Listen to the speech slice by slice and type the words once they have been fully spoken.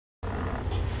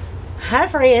Hi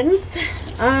friends.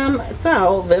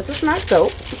 So this is my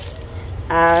soap.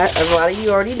 As a lot of you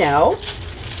already know,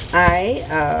 I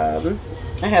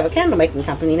have a candle making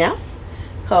company now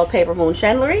called Paper Moon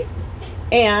Chandlery,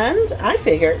 and I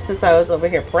figured since I was over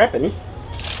here prepping,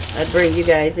 I'd bring you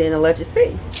guys in and let you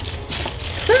see.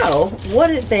 So what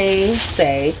did they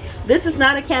say? This is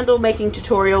not a candle making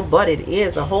tutorial, but it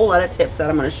is a whole lot of tips that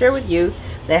I'm going to share with you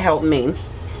that helped me.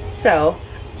 So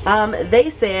they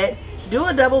said do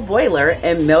a double boiler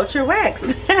and melt your wax.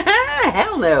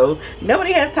 Hell no,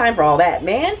 nobody has time for all that,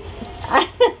 man.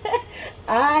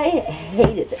 I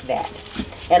hated that.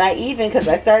 And I even, because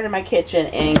I started in my kitchen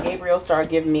and Gabriel started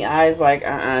giving me eyes like,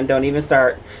 don't even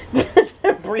start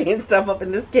bringing stuff up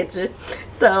in this kitchen.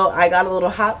 So I got a little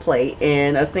hot plate,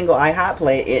 and a single eye hot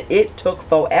plate. It took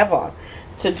forever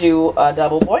to do a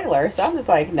double boiler. So I'm just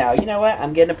like, no, you know what?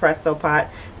 I'm getting a Presto pot.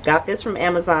 Got this from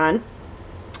Amazon.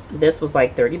 This was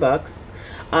like 30 bucks.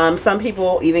 Some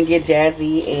people even get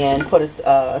jazzy and put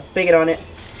a spigot on it.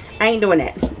 I ain't doing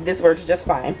that. This works just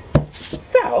fine.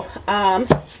 So, I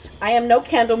am no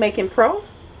candle making pro.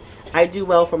 I do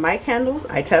well for my candles.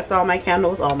 I test all my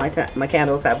candles. All my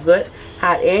candles have good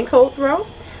hot and cold throw.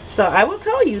 So I will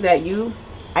tell you that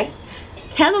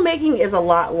candle making is a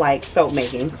lot like soap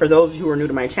making. For those who are new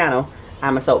to my channel,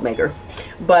 I'm a soap maker.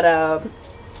 But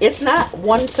it's not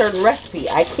one certain recipe.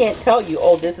 I can't tell you,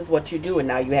 oh, this is what you do and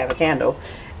now you have a candle.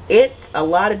 It's a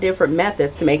lot of different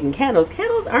methods to making candles.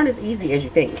 Candles aren't as easy as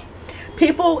you think.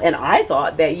 People, and I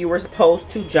thought that you were supposed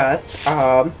to just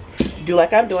do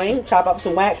like I'm doing, chop up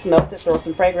some wax, melt it, throw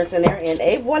some fragrance in there,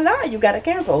 and voila, you got a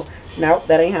candle. Nope,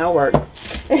 that ain't how it works.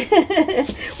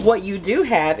 What you do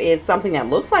have is something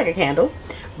that looks like a candle,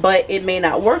 but it may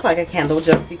not work like a candle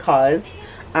just because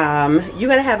you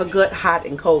gotta have a good hot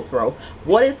and cold throw.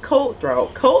 What is cold throw?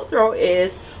 Cold throw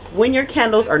is when your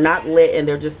candles are not lit and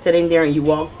they're just sitting there and you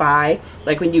walk by,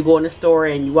 like when you go in the store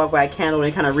and you walk by a candle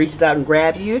and it kind of reaches out and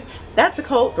grab you. That's a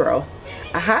cold throw.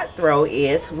 A hot throw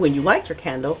is when you light your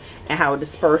candle and how it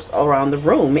disperses around the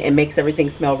room and makes everything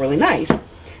smell really nice.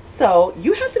 So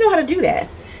you have to know how to do that.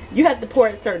 You have to pour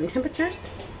at certain temperatures.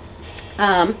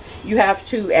 You have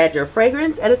to add your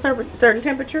fragrance at a certain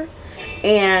temperature.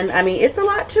 And I mean, it's a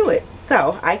lot to it.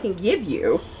 So I can give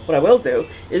you, what I will do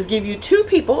is give you two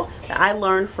people that I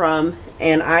learned from,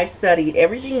 and I studied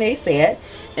everything they said,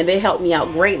 and they helped me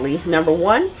out greatly. Number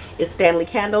one is Stanley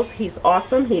Candles. He's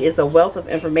awesome. He is a wealth of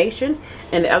information.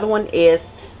 And the other one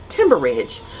is Timber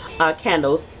Ridge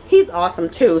Candles. He's awesome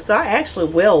too. So I actually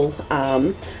will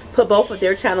put both of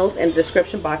their channels in the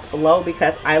description box below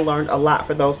because I learned a lot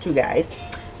for those two guys.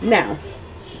 Now,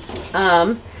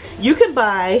 you can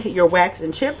buy your wax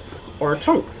and chips or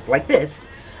chunks like this.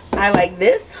 I like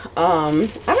this. I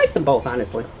like them both,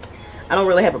 honestly. I don't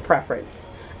really have a preference.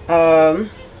 So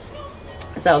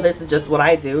this is just what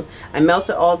I do. I melt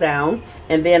it all down,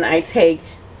 and then I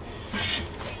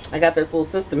got this little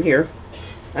system here.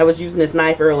 I was using this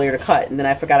knife earlier to cut, and then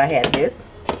I forgot I had this.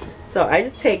 So I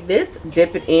just take this,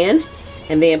 dip it in,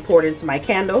 and then pour it into my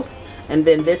candles. And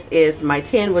then this is my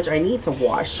tin, which I need to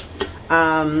wash.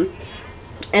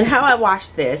 And how I wash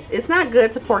this, it's not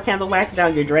good to pour candle wax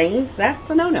down your drains. That's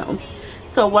a no-no.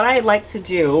 So what I like to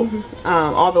do,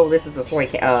 although this is a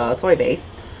soy base,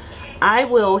 I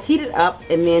will heat it up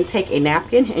and then take a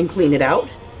napkin and clean it out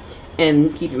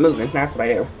and keep it moving. That's what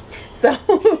I do. So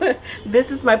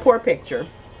this is my pour picture.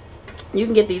 You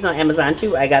can get these on Amazon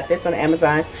too. I got this on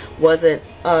Amazon. Wasn't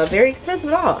very expensive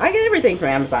at all. I get everything from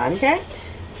Amazon, okay?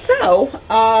 So,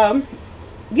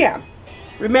 yeah.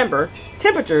 Remember,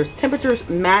 temperatures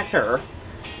matter.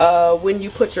 When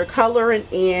you put your color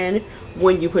in,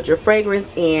 when you put your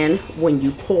fragrance in, when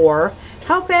you pour,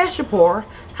 how fast you pour,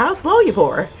 how slow you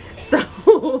pour.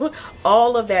 So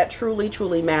all of that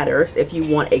truly matters if you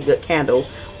want a good candle.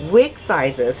 Wick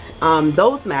sizes,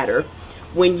 those matter.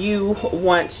 When you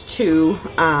want to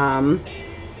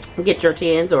get your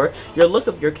tins or your look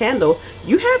of your candle,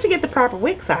 you have to get the proper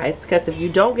wick size, because if you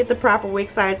don't get the proper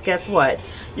wick size, guess what?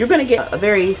 You're going to get a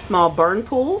very small burn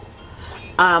pool,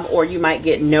 or you might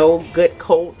get no good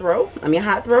hot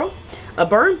throw. A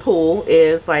burn pool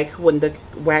is like when the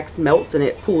wax melts and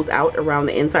it pools out around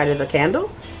the inside of the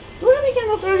candle. Do we have any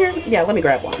candles around here? Yeah, let me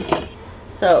grab one.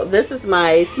 So this is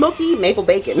my smoky maple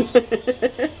bacon.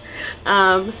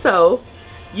 So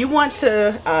you want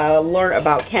to learn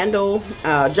about candle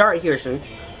jar adhesion.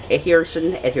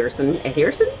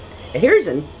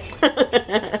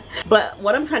 But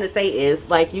what I'm trying to say is,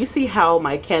 like, you see how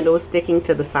my candle is sticking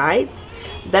to the sides?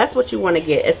 That's what you want to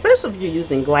get, especially if you're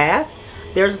using glass.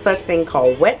 there's a such thing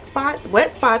called wet spots.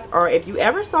 Wet spots are if you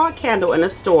ever saw a candle in a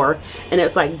store and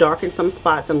it's like dark in some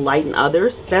spots and light in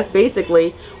others. That's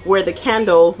basically where the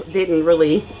candle didn't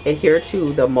really adhere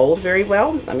to the mold very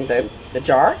well. I mean the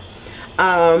jar.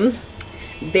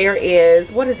 There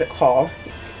is, what is it called?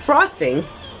 Frosting.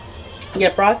 Yeah,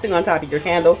 frosting on top of your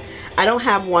candle. I don't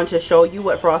have one to show you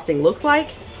what frosting looks like.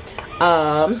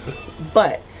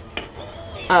 But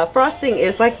frosting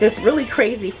is like this really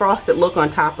crazy frosted look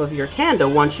on top of your candle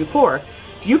once you pour.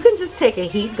 You can just take a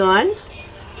heat gun.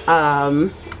 I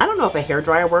don't know if a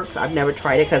hairdryer works. I've never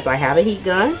tried it because I have a heat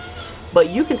gun. But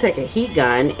you can take a heat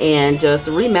gun and just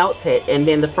remelt it, and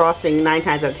then the frosting 9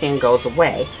 times out of 10 goes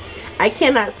away. I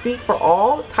cannot speak for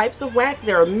all types of wax.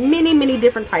 There are many, many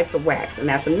different types of wax, and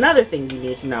that's another thing you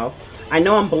need to know. I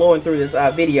know I'm blowing through this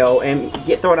video and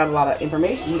throwing out a lot of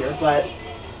information here, but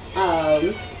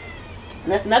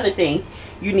that's another thing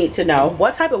you need to know.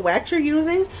 What type of wax you're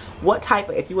using, what type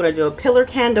of, if you want to do a pillar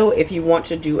candle, if you want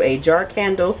to do a jar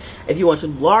candle, if you want to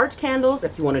do large candles,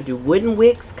 if you want to do wooden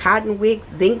wicks, cotton wicks,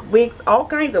 zinc wicks, all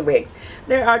kinds of wicks.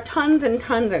 There are tons and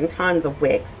tons and tons of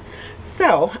wicks.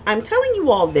 So I'm telling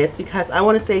you all this because I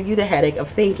want to save you the headache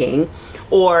of thinking,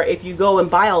 or if you go and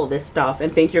buy all this stuff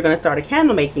and think you're going to start a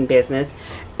candle making business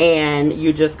and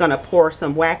you're just going to pour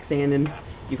some wax in and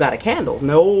you got a candle.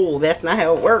 No, that's not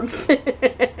how it works.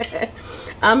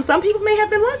 Some people may have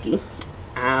been lucky.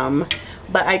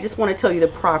 But I just want to tell you the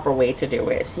proper way to do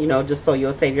it, you know, just so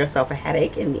you'll save yourself a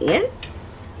headache in the end.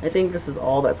 I think this is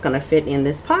all that's going to fit in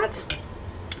this pot.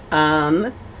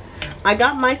 I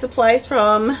got my supplies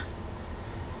from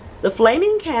the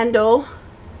Flaming Candle,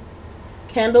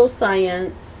 Candle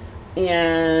Science,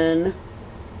 and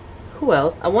who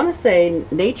else? I want to say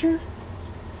Nature's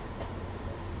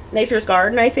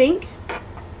Garden, I think.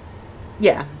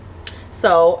 Yeah.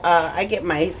 So I get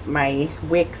my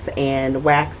wicks and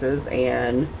waxes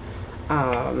and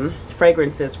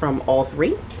fragrances from all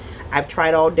three. I've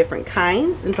tried all different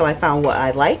kinds until I found what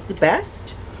I liked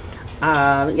best.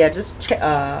 Yeah, just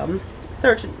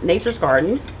search Nature's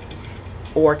Garden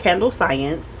or Candle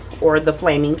Science or the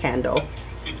Flaming Candle.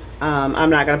 I'm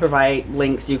not going to provide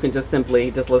links. You can just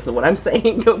simply just listen to what I'm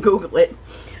saying. Go Google it.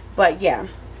 But yeah.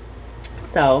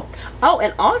 So, oh,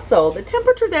 and also the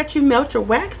temperature that you melt your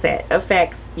wax at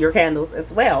affects your candles as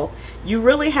well. You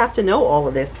really have to know all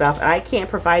of this stuff. I can't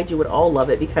provide you with all of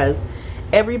it because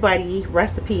everybody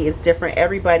recipe is different.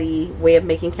 Everybody way of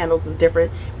making candles is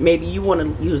different. Maybe you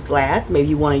want to use glass. Maybe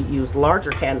you want to use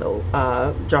larger candle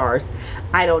jars.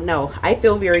 I don't know. I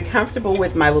feel very comfortable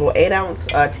with my little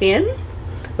 8-ounce tins.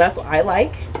 That's what I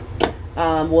like.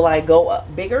 Will I go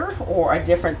up bigger or a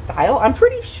different style? I'm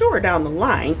pretty sure down the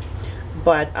line.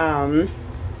 But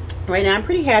right now I'm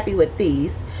pretty happy with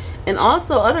these. And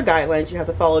also other guidelines you have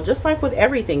to follow, just like with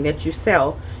everything that you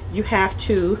sell. You have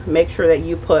to make sure that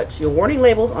you put your warning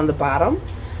labels on the bottom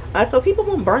so people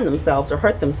won't burn themselves or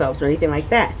hurt themselves or anything like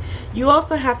that. You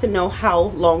also have to know how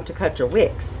long to cut your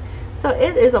wicks. So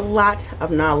it is a lot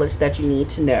of knowledge that you need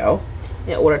to know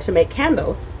in order to make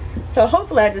candles. So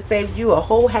hopefully I just saved you a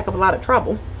whole heck of a lot of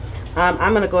trouble.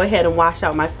 I'm going to go ahead and wash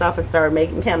out my stuff and start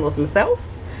making candles myself.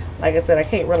 Like I said, I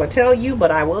can't really tell you,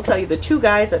 but I will tell you the 2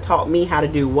 guys that taught me how to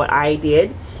do what I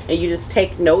did. And you just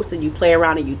take notes and you play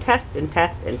around and you test and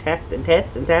test and test and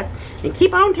test and test and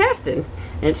keep on testing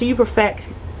until you perfect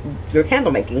your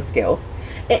candle making skills.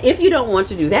 And if you don't want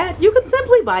to do that, you can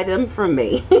simply buy them from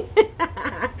me.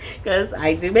 Because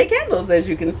I do make candles, as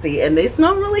you can see, and they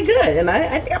smell really good, and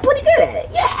I think I'm pretty good at it.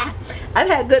 Yeah, I've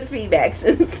had good feedback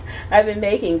since I've been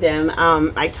making them.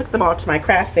 I took them all to my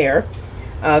craft fair.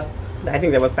 I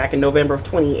think that was back in November of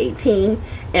 2018,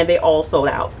 and they all sold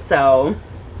out. So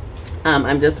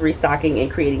I'm just restocking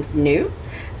and creating some new.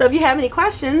 So if you have any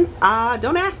questions,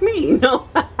 don't ask me. No,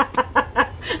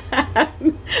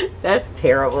 that's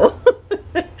terrible.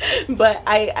 But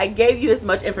I gave you as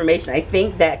much information I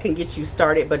think that can get you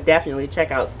started. But definitely check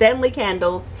out Stanley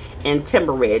Candles and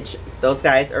Timber Ridge. Those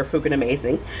guys are freaking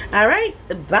amazing. All right,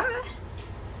 bye.